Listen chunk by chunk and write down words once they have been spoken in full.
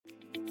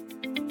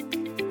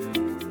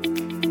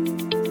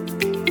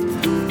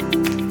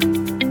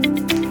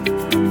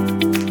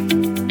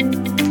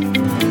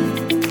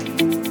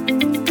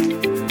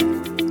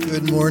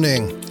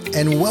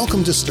and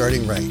welcome to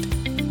Starting Right.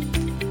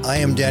 I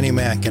am Danny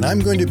Mack, and I'm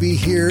going to be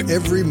here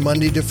every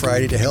Monday to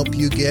Friday to help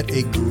you get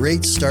a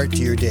great start to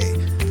your day.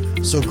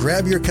 So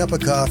grab your cup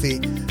of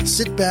coffee,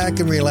 sit back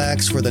and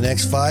relax for the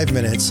next 5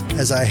 minutes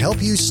as I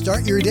help you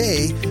start your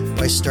day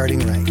by starting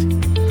right.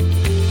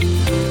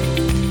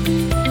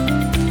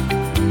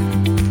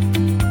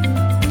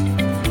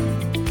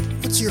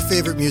 What's your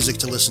favorite music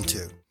to listen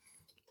to?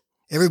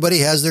 Everybody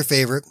has their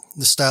favorite,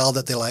 the style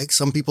that they like.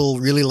 Some people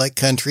really like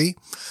country.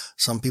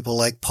 Some people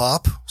like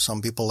pop.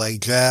 Some people like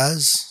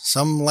jazz.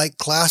 Some like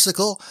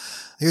classical.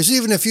 There's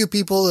even a few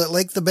people that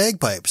like the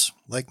bagpipes,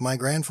 like my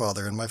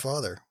grandfather and my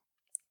father.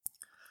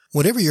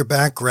 Whatever your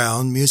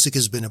background, music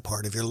has been a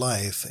part of your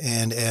life.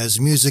 And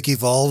as music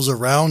evolves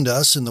around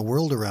us in the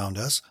world around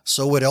us,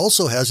 so it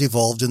also has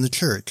evolved in the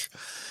church.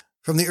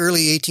 From the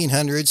early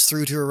 1800s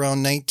through to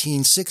around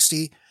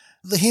 1960,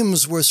 the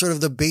hymns were sort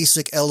of the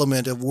basic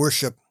element of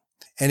worship.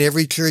 And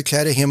every church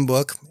had a hymn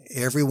book.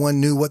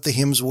 Everyone knew what the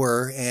hymns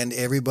were, and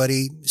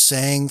everybody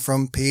sang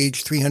from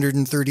page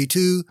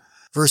 332,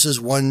 verses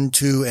 1,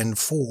 2, and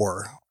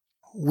 4.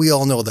 We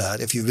all know that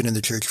if you've been in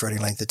the church for any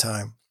length of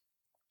time.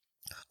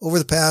 Over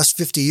the past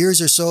 50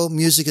 years or so,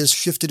 music has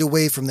shifted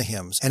away from the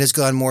hymns and has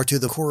gone more to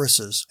the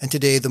choruses, and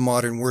today the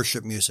modern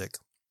worship music.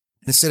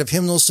 Instead of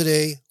hymnals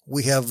today,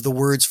 we have the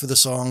words for the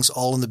songs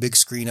all on the big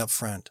screen up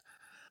front.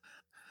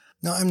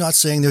 Now, I'm not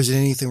saying there's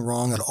anything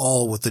wrong at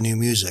all with the new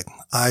music.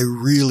 I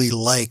really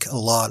like a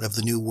lot of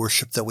the new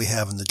worship that we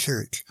have in the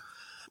church.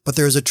 But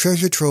there's a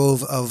treasure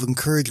trove of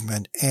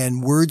encouragement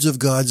and words of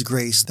God's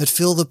grace that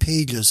fill the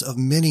pages of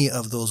many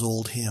of those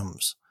old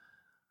hymns.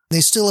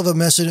 They still have a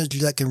message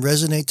that can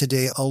resonate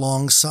today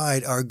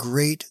alongside our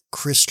great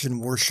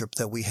Christian worship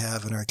that we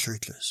have in our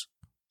churches.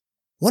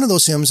 One of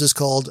those hymns is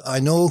called,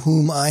 "I Know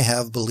Whom I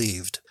Have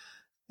Believed."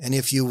 And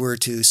if you were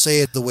to say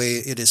it the way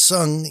it is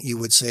sung, you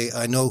would say,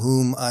 "I know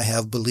whom I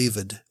have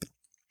believed."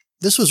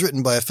 This was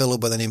written by a fellow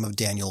by the name of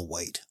Daniel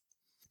White.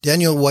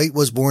 Daniel White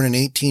was born in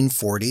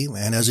 1840,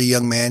 and as a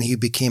young man, he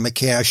became a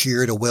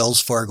cashier at a Wells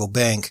Fargo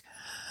bank.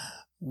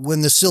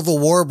 When the Civil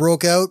War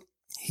broke out,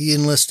 he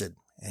enlisted,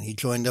 and he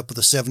joined up with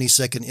the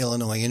 72nd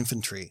Illinois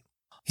Infantry.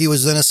 He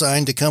was then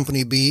assigned to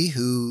Company B,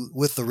 who,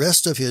 with the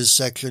rest of his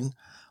section,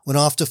 went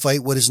off to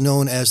fight what is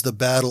known as the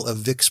Battle of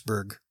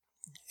Vicksburg.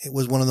 It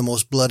was one of the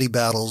most bloody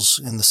battles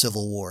in the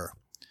Civil War.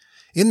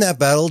 In that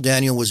battle,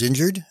 Daniel was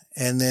injured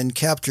and then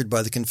captured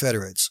by the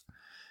Confederates.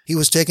 He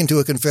was taken to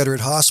a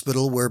Confederate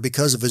hospital where,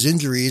 because of his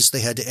injuries,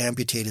 they had to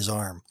amputate his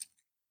arm.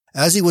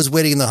 As he was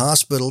waiting in the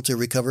hospital to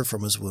recover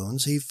from his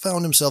wounds, he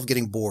found himself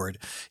getting bored.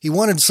 He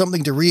wanted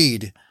something to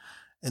read,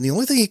 and the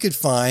only thing he could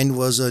find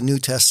was a New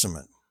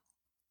Testament.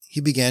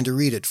 He began to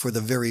read it for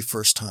the very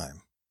first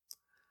time.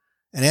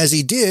 And as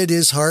he did,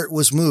 his heart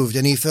was moved,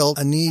 and he felt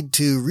a need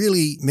to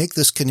really make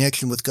this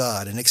connection with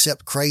God and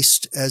accept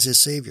Christ as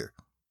his Savior.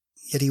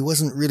 Yet he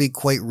wasn't really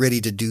quite ready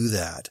to do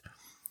that.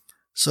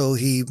 So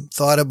he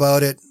thought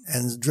about it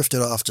and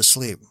drifted off to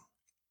sleep.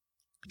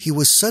 He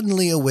was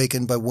suddenly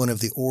awakened by one of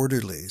the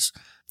orderlies,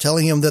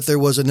 telling him that there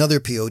was another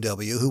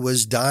POW who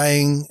was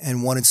dying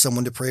and wanted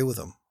someone to pray with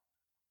him.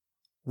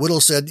 Whittle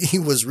said he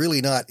was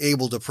really not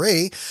able to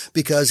pray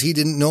because he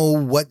didn't know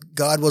what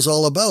God was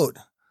all about.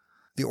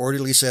 The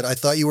orderly said, "I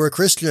thought you were a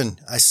Christian.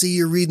 I see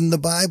you're reading the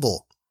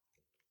Bible."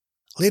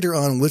 Later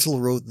on, Whittle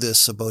wrote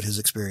this about his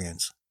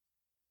experience.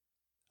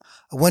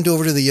 "I went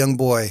over to the young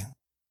boy.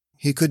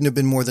 He couldn't have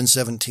been more than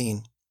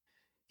 17.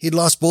 He'd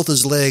lost both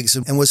his legs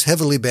and was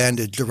heavily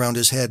bandaged around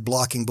his head,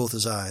 blocking both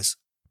his eyes.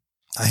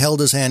 I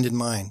held his hand in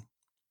mine.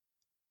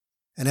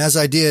 And as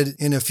I did,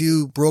 in a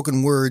few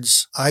broken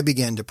words, I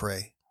began to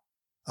pray.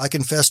 I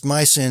confessed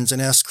my sins and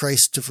asked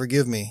Christ to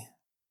forgive me.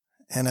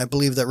 And I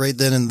believe that right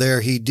then and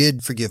there, he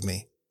did forgive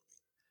me.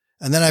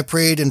 And then I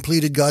prayed and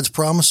pleaded God's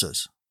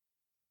promises.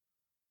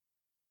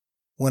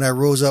 When I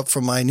rose up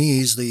from my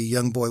knees, the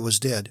young boy was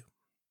dead.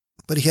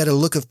 But he had a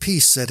look of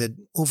peace that had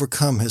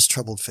overcome his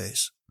troubled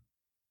face.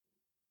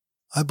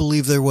 I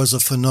believe there was a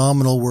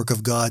phenomenal work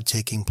of God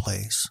taking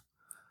place,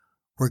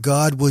 where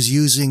God was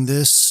using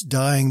this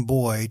dying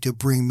boy to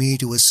bring me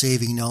to a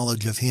saving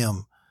knowledge of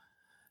him.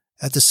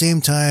 At the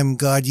same time,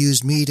 God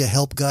used me to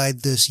help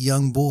guide this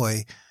young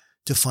boy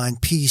to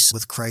find peace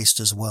with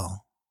Christ as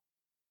well.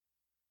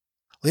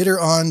 Later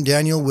on,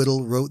 Daniel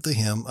Whittle wrote the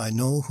hymn, "I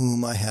Know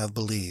Whom I Have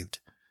Believed,"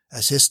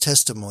 as his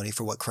testimony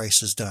for what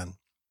Christ has done.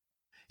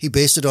 He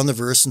based it on the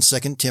verse in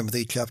 2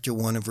 Timothy chapter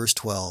 1 and verse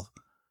 12.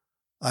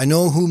 "I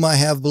know whom I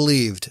have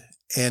believed,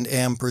 and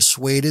am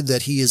persuaded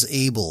that he is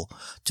able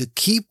to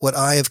keep what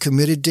I have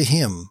committed to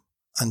him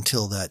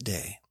until that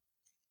day."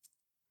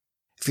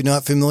 If you're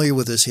not familiar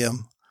with this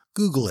hymn,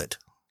 Google it,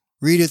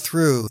 read it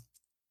through,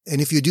 and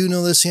if you do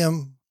know this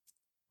hymn,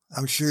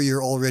 I'm sure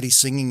you're already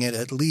singing it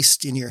at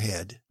least in your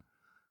head.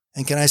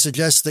 And can I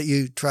suggest that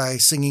you try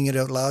singing it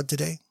out loud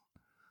today?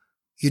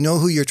 You know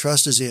who your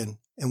trust is in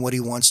and what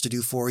he wants to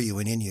do for you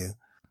and in you.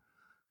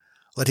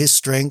 Let his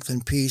strength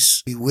and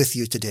peace be with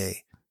you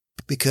today,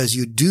 because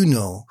you do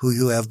know who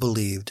you have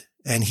believed,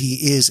 and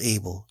he is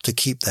able to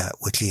keep that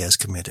which he has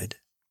committed.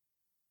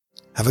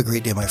 Have a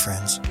great day, my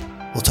friends.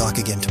 We'll talk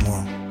again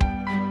tomorrow.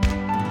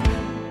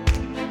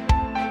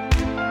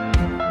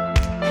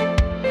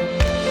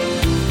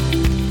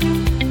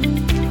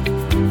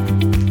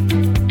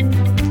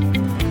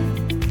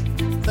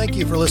 Thank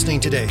you for listening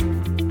today,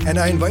 and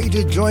I invite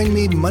you to join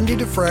me Monday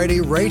to Friday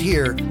right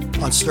here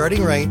on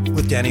Starting Right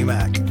with Danny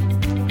Mac.